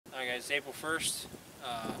guys. It's April 1st.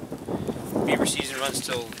 Beaver season runs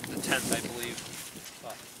till the 10th, I believe.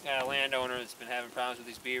 Got a landowner that's been having problems with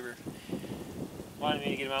these beaver. Wanted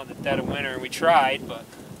me to get them out in the dead of winter, and we tried, but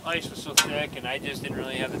ice was so thick, and I just didn't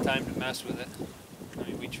really have the time to mess with it. I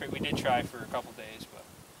mean, we did try for a couple days, but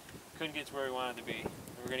couldn't get to where we wanted to be.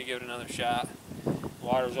 We're going to give it another shot. The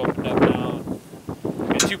water's opened up now. We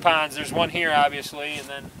got two ponds. There's one here, obviously, and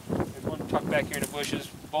then there's one tucked back here in the bushes.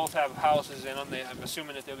 Both have houses in them. I'm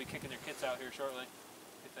assuming that they'll be kicking their kids out here shortly,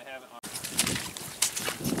 if they haven't.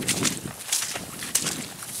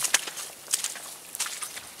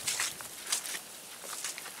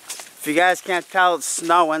 If you guys can't tell, it's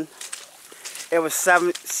snowing. It was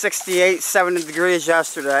 68, 70 degrees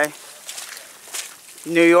yesterday.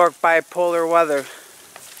 New York bipolar weather.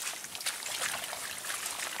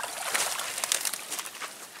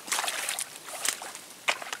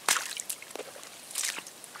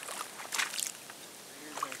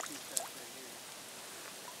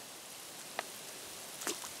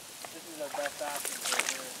 This is our best option right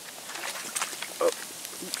here.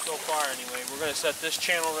 So far anyway. We're going to set this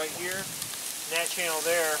channel right here. And that channel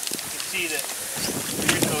there, you can see that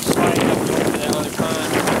here's those sliding up over that other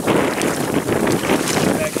pond.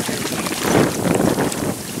 Back in there.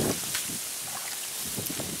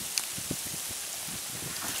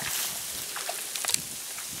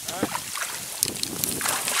 Alright.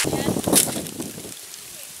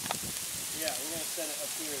 Yeah, we're going to set it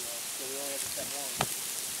up here though, so we only have to set one.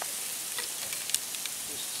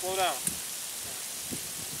 Just slow down.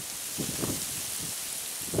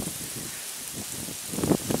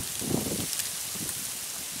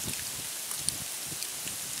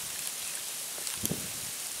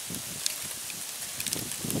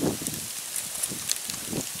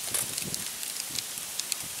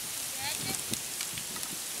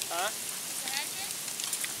 Huh?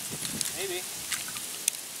 Maybe.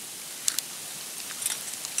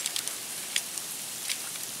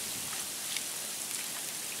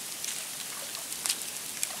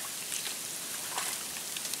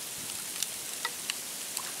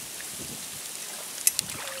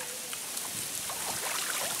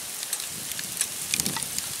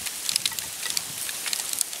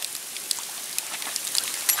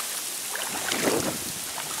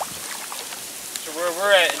 Where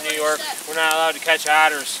we're at in New York, we're not allowed to catch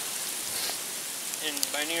otters. And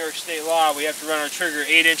by New York state law, we have to run our trigger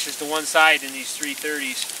 8 inches to one side in these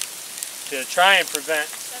 330s to try and prevent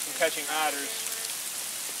from catching otters.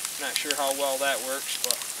 Not sure how well that works,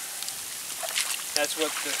 but that's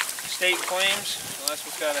what the state claims, so that's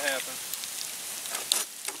what's got to happen.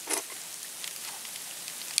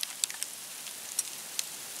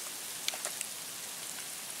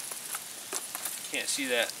 Can't see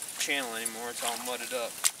that channel anymore, it's all mudded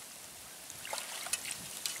up.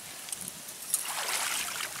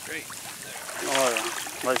 Great. There. Oh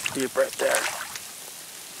yeah, nice deep right there.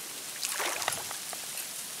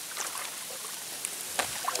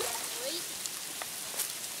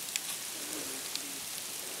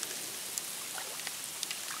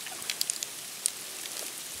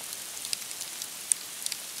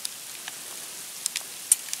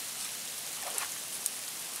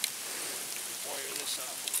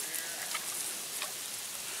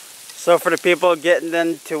 So for the people getting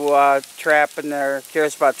into trapping, they're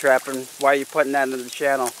curious about trapping, why are you putting that into the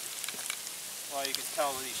channel? Well, you can tell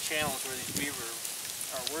with these channels where these beaver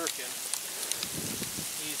are working.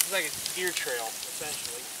 It's like a deer trail,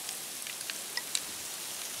 essentially.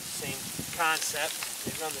 Same concept.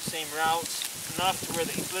 They run the same routes, enough to where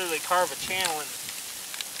they literally carve a channel in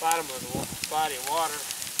the bottom of the body of water.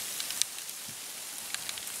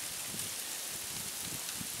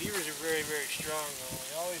 Beavers are very, very strong though.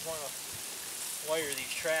 You always want to wire these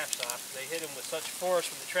traps off. They hit them with such force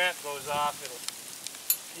when the trap goes off, it'll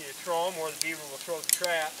either throw them or the beaver will throw the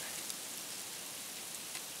trap.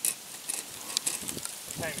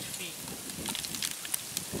 Sometimes feet.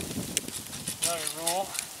 Another rule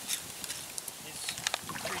is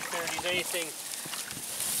 330s, anything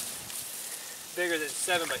bigger than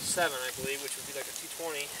 7x7, I believe, which would be like a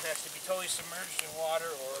 220, has to be totally submerged in water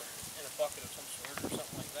or in a bucket of some sort or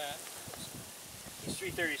something like that. These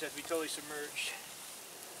 330s have to be totally submerged.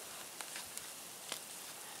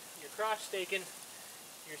 You're cross staking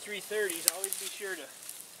your 330s, always be sure to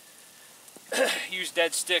use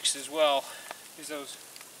dead sticks as well, because those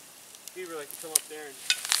beaver like to come up there and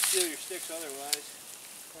steal your sticks otherwise.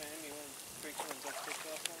 Come on, you want to break some of those dead sticks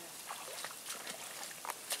off for me?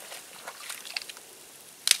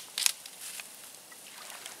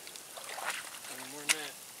 More than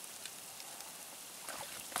that.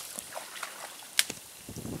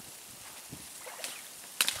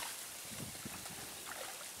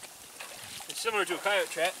 similar to a coyote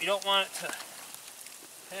trap. You don't want it to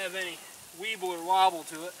have any weeble or wobble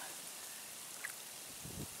to it.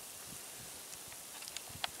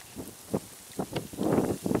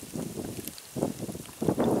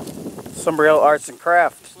 Some real arts and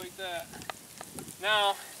crafts. Just like that.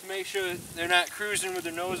 Now, to make sure that they're not cruising with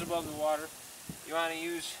their nose above the water, you want to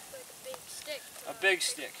use like a big stick. A big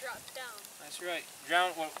stick. Drop down. That's right.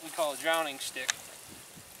 What we call a drowning stick.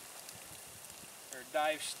 Or a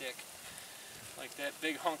dive stick. Like that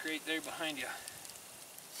big hunk right there behind you.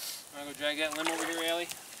 Want to go drag that limb over here, Allie?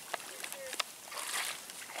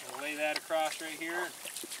 We'll lay that across right here.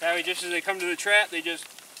 That way, just as they come to the trap, they just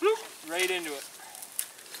bloop, right into it.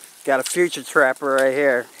 Got a future trapper right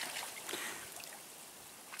here.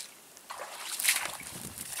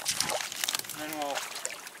 And then we'll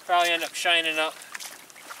probably end up shining up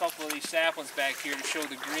a couple of these saplings back here to show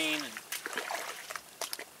the green. And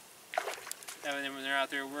that way, then when they're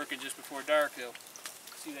out there working just before dark, they'll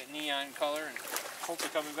see that neon color and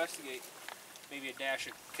hopefully come investigate. Maybe a dash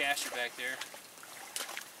of castor back there.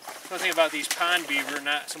 One thing about these pond beaver,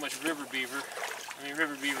 not so much river beaver. I mean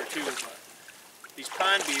river beaver too, but these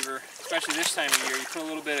pond beaver, especially this time of year, you put a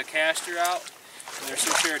little bit of castor out, and they're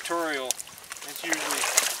so territorial. That's usually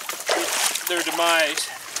their demise.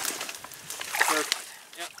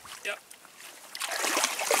 Yep, yep.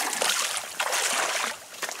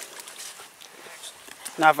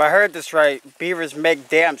 Now, if I heard this right, beavers make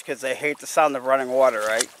dams because they hate the sound of running water,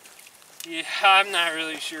 right? Yeah, I'm not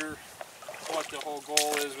really sure what the whole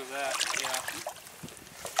goal is with that. Yeah.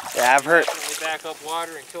 Yeah, I've heard. Definitely back up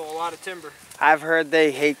water and kill a lot of timber. I've heard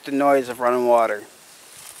they hate the noise of running water.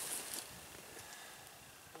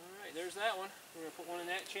 Alright, there's that one. We're going to put one in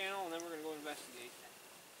that channel and then we're going to go investigate.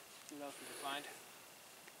 See what else we can find.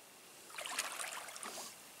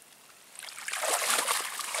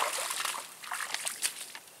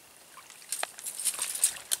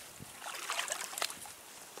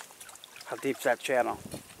 How deep's that channel?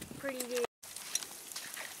 Pretty deep.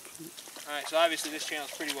 Alright, so obviously this channel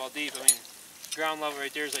is pretty well deep. I mean, ground level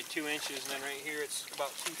right there is like 2 inches, and then right here it's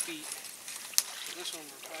about 2 feet. So this one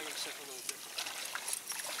we're probably going to set a little different.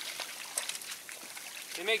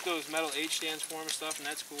 They make those metal H-stands for them and stuff, and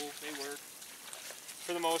that's cool. They work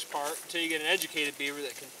for the most part until you get an educated beaver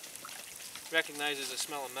that can recognize the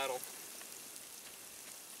smell of metal.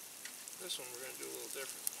 This one we're going to do a little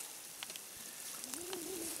different.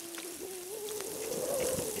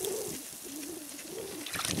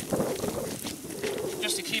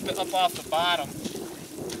 Just to keep it up off the bottom.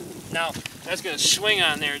 Now, that's going to swing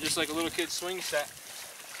on there just like a little kid's swing set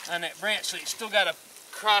on that branch. So you still got to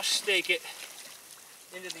cross stake it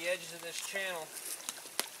into the edges of this channel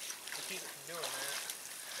to keep it from doing that.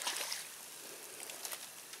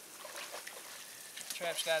 The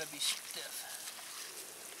trap's got to be stiff.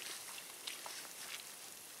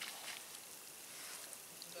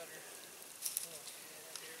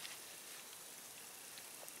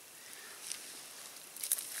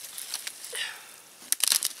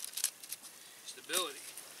 Stability.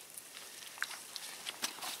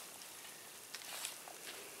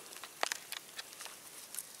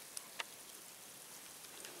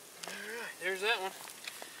 Alright, there's that one.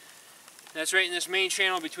 That's right in this main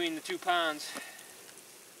channel between the 2 ponds.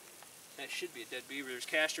 That should be a dead beaver. There's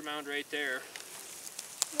castor mound right there.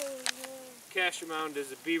 Castor mound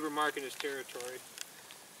is a beaver marking his territory.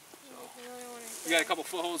 So we got a couple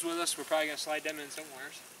footholds with us. We're probably going to slide them in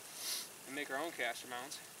somewhere and make our own castor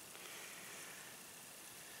mounds.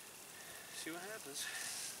 See what happens.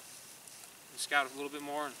 And scout a little bit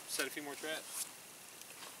more and set a few more traps.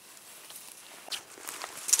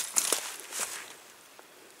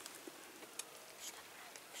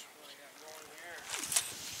 What I got going here?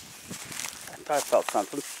 I thought I felt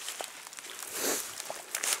something.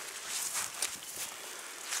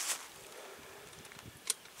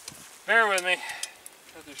 Bear with me.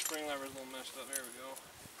 Got the spring lever a little messed up. There we go.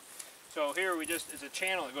 So here it's a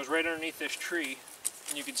channel that goes right underneath this tree.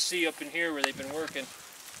 And you can see up in here where they've been working.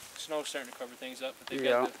 Snow's starting to cover things up, but they've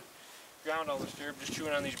got the ground all disturbed, just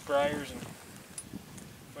chewing on these briars and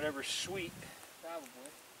whatever's sweet,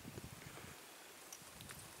 probably.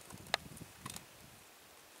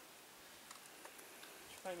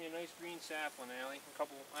 Should find me a nice green sapling, Allie. Well,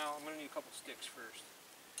 I'm going to need a couple sticks first.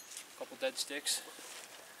 A couple dead sticks.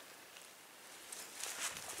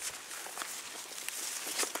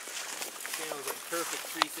 Channel's a perfect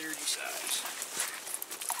 330 size.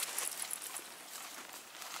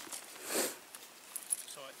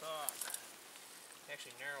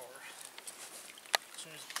 Actually narrower. As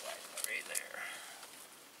soon as it's right there.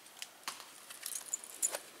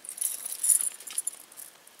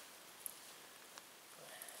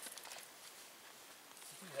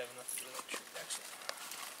 enough for that tree.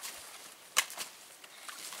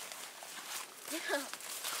 Excellent.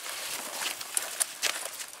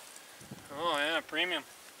 Oh yeah, premium.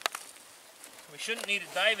 We shouldn't need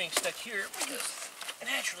a diving stick here because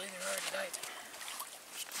naturally they're already diving.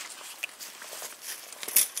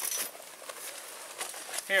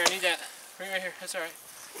 Here, I need that. Bring it right here. That's alright.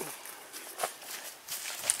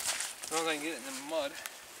 As long as I can get it in the mud.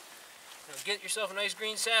 Now get yourself a nice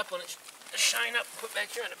green sapling and shine up and put back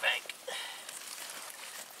here on the bank.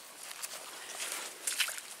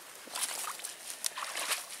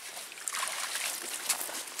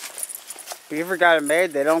 Beaver got it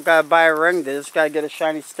made. They don't gotta buy a ring. They just gotta get a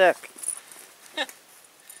shiny stick. Well,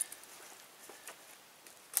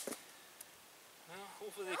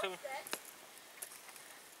 hopefully they come.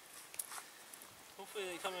 Hopefully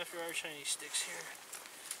they come after our shiny sticks here.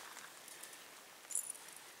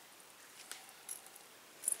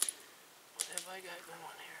 What have I got going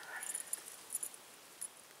here?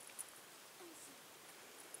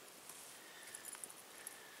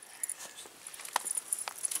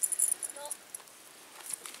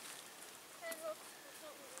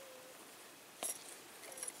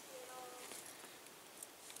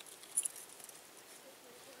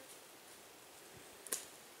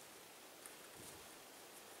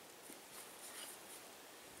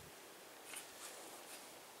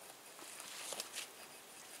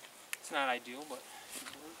 It's not ideal, but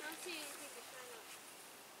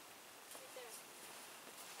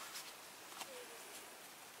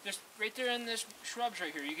just right there in this shrubs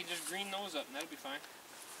right here, you can just green those up and that'll be fine.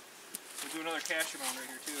 We'll do another castor mound right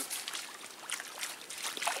here too.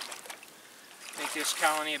 Make this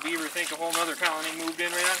colony of beaver think a whole nother colony moved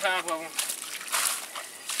in right on top of them.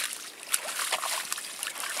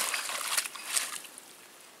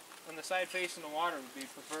 On the side facing the water would be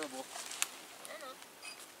preferable.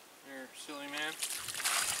 There, silly man.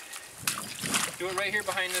 Do it right here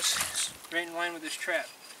behind this, right in line with this trap.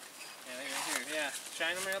 Yeah, right here. Yeah,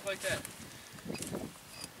 shine them right up like that.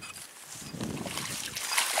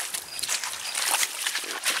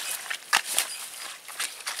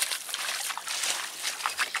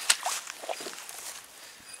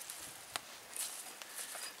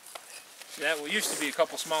 See, that used to be a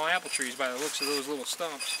couple small apple trees by the looks of those little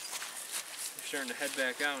stumps. They're starting to head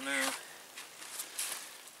back out now.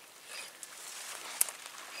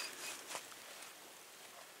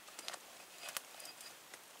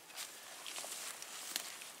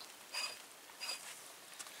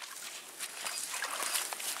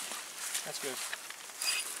 That's good.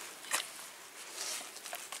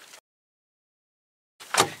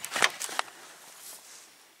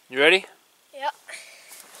 You ready? Yep.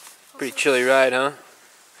 Pretty chilly ride, huh?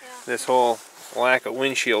 Yeah. This whole lack of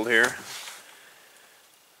windshield here.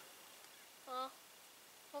 Well,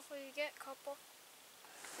 hopefully you get a couple.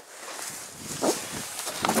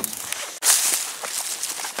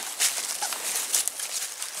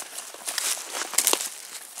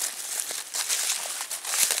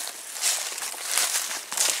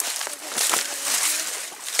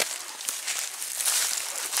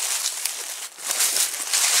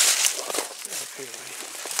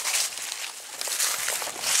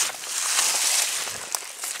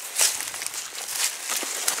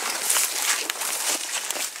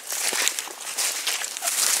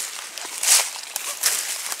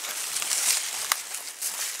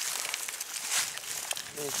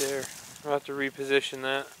 Right there. We'll have to reposition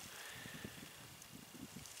that.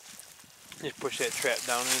 Just push that trap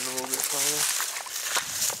down in a little bit farther.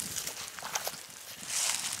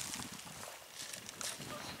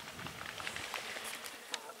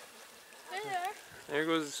 There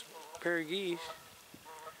goes a pair of geese.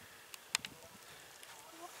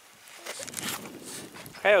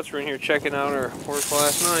 Coyotes were in here checking out our horse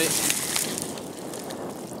last night.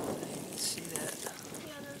 See that?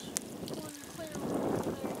 Yeah, there's one clear one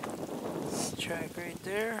over there. Track right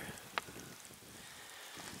there.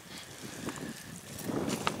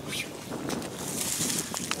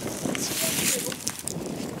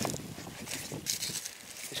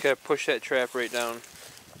 Just gotta push that trap right down.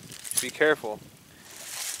 Be careful.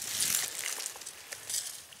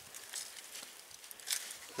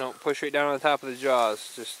 Don't push right down on the top of the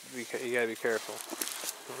jaws. Just you gotta be careful.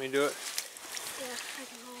 Want me to do it? Yeah, I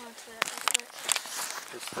can hold on to that real quick.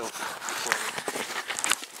 It's still recording.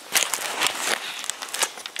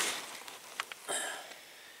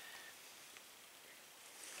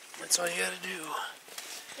 That's all you gotta do.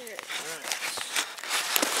 There. Alright.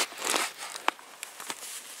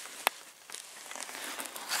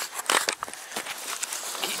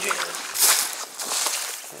 Keep jamming.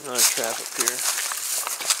 Another trap up here.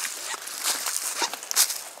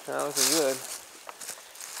 Not looking good.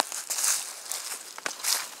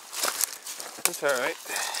 That's alright.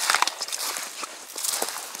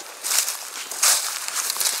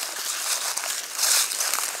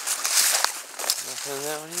 Nothing in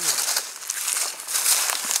that one either.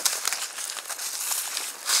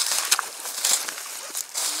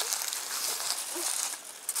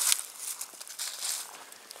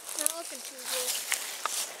 Not looking too good.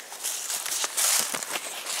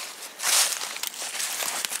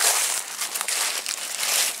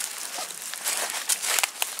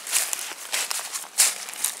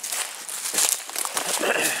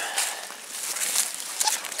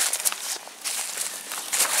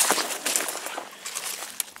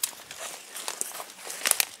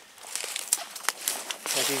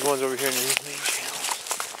 Like these ones over here in these main channels.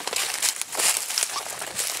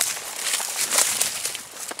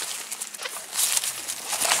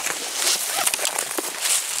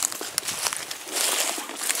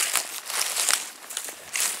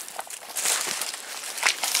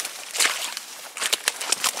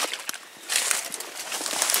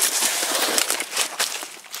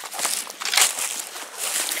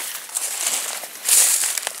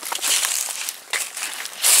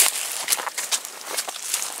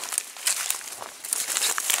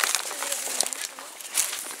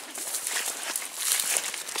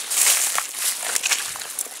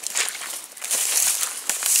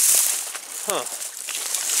 Huh.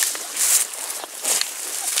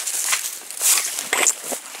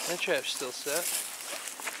 That trap's still set.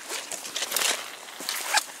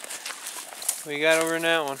 What you got over in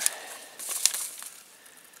that one?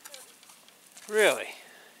 Really?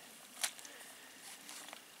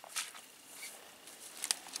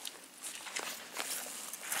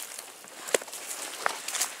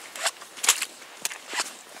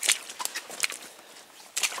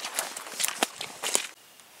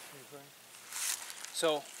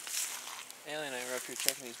 So, Allie and I were up here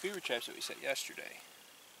checking these beaver traps that we set yesterday.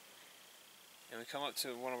 And we come up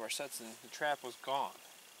to one of our sets and the trap was gone.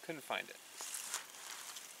 Couldn't find it.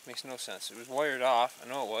 Makes no sense. It was wired off. I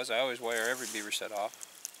know it was. I always wire every beaver set off.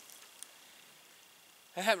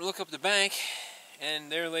 I happened to look up the bank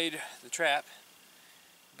and there laid the trap.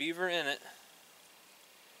 Beaver in it.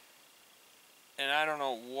 And I don't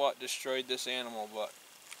know what destroyed this animal, but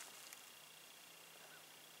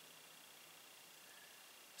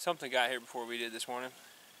something got here before we did this morning.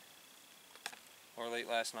 Or late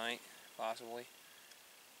last night, possibly.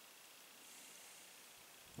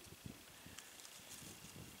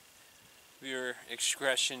 Viewer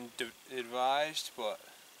discretion advised, but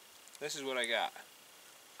this is what I got.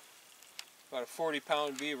 About a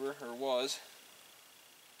 40-pound beaver, or was,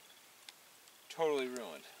 totally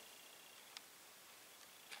ruined.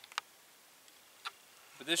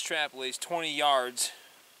 But this trap lays 20 yards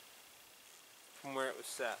from where it was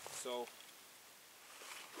set, so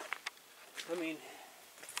I mean,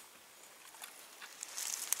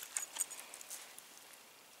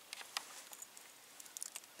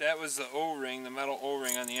 that was the O-ring, the metal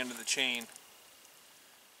O-ring on the end of the chain,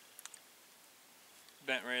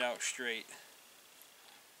 bent right out straight.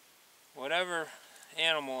 Whatever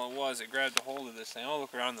animal it was that grabbed a hold of this thing, I'll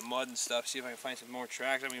look around in the mud and stuff, see if I can find some more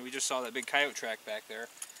tracks. I mean, we just saw that big coyote track back there.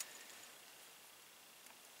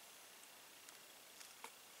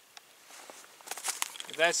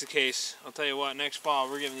 If that's the case, I'll tell you what, next fall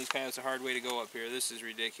we're giving these coyotes a hard way to go up here. This is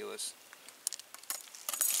ridiculous.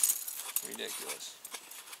 Ridiculous.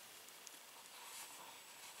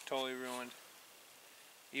 Totally ruined.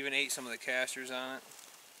 Even ate some of the casters on it.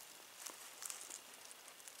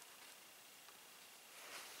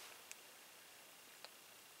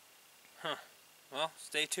 Huh. Well,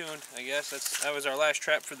 stay tuned, I guess. That was our last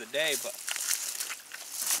trap for the day, but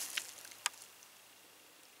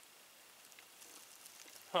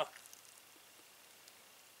huh.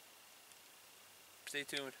 Stay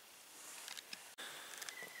tuned.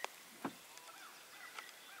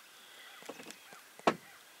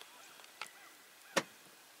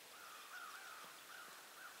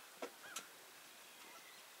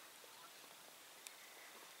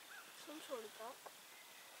 Some sort of duck.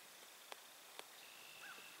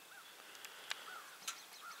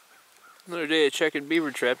 Another day of checking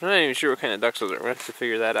beaver traps. I'm not even sure what kind of ducks those are. We're going to have to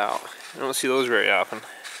figure that out. I don't see those very often.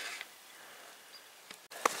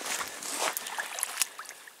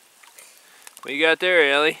 What you got there,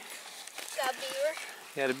 Ellie? Got a beaver.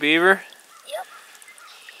 You got a beaver? Yep.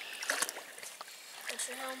 What's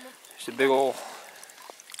your helmet? There's a big old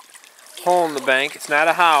hole in the bank. It's not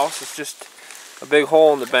a house. It's just a big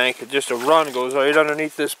hole in the bank. Just a run goes right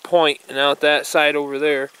underneath this point and out that side over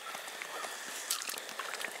there.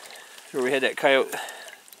 Where we had that coyote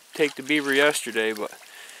take the beaver yesterday, but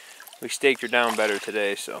we staked her down better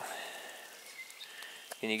today, so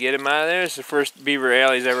Can you get him out of there? It's the first beaver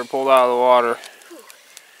Allie's ever pulled out of the water.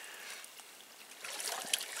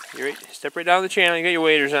 You right, step right down the channel. You got your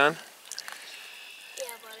waders on.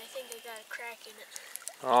 Yeah, but I think I got a crack in it.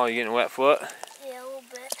 Oh, you getting a wet foot? Yeah, a little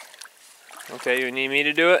bit. Okay, you need me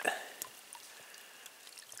to do it?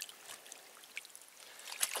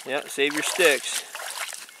 Yeah, save your sticks.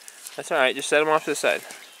 That's alright, just set them off to the side.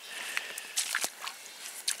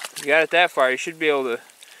 You got it that far, you should be able to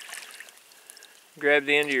grab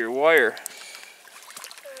the end of your wire.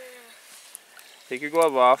 Take your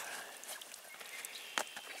glove off.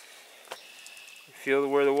 Feel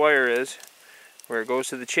where the wire is, where it goes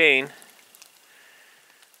to the chain.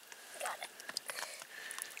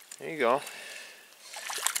 There you go.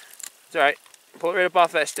 It's alright. Pull it right up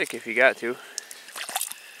off that stick if you got to.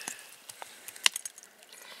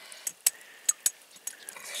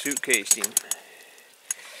 Suit casing.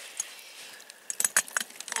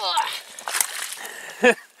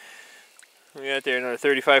 We got there another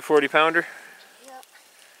 35, 40 pounder. Yep.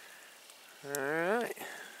 Alright.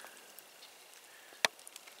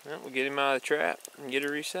 Well, we'll get him out of the trap and get it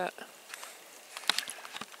reset.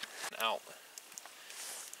 Out.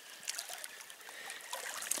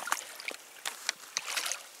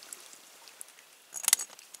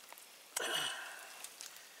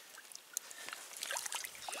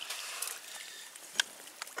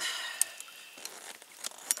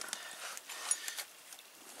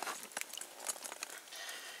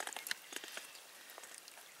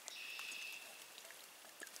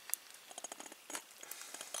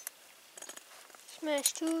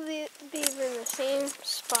 Smashed two beaver in the same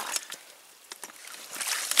spot.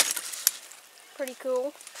 Pretty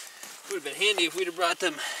cool. Would have been handy if we'd have brought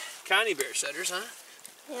them Connie bear setters, huh?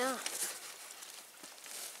 Yeah.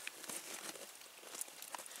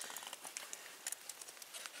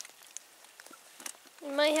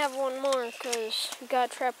 We might have one more because we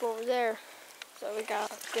got trapped over there. So we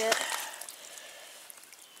got a bit.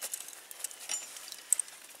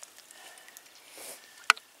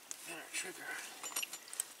 Got our trigger.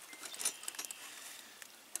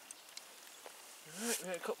 Alright, we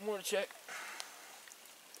got a couple more to check.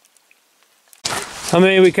 How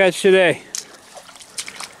many did we catch today?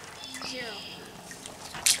 0.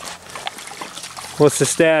 What's the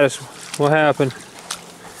status? What happened?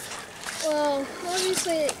 Well,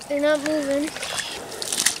 obviously they're not moving.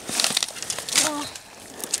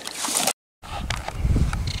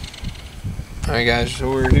 Alright guys,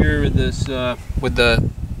 so we're here with this with the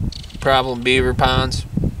problem beaver ponds,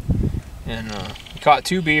 and we caught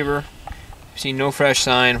 2 beaver. We've seen no fresh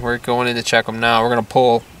sign. We're going in to check them now. We're gonna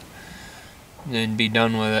pull and then be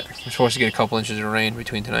done with it. We're supposed to get a couple inches of rain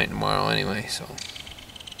between tonight and tomorrow anyway, so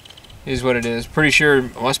it is what it is. Pretty sure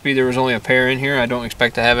it must be there was only a pair in here. I don't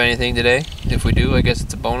expect to have anything today. If we do, I guess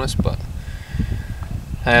it's a bonus, but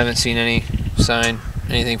I haven't seen any sign,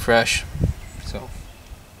 anything fresh, so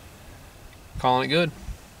calling it good.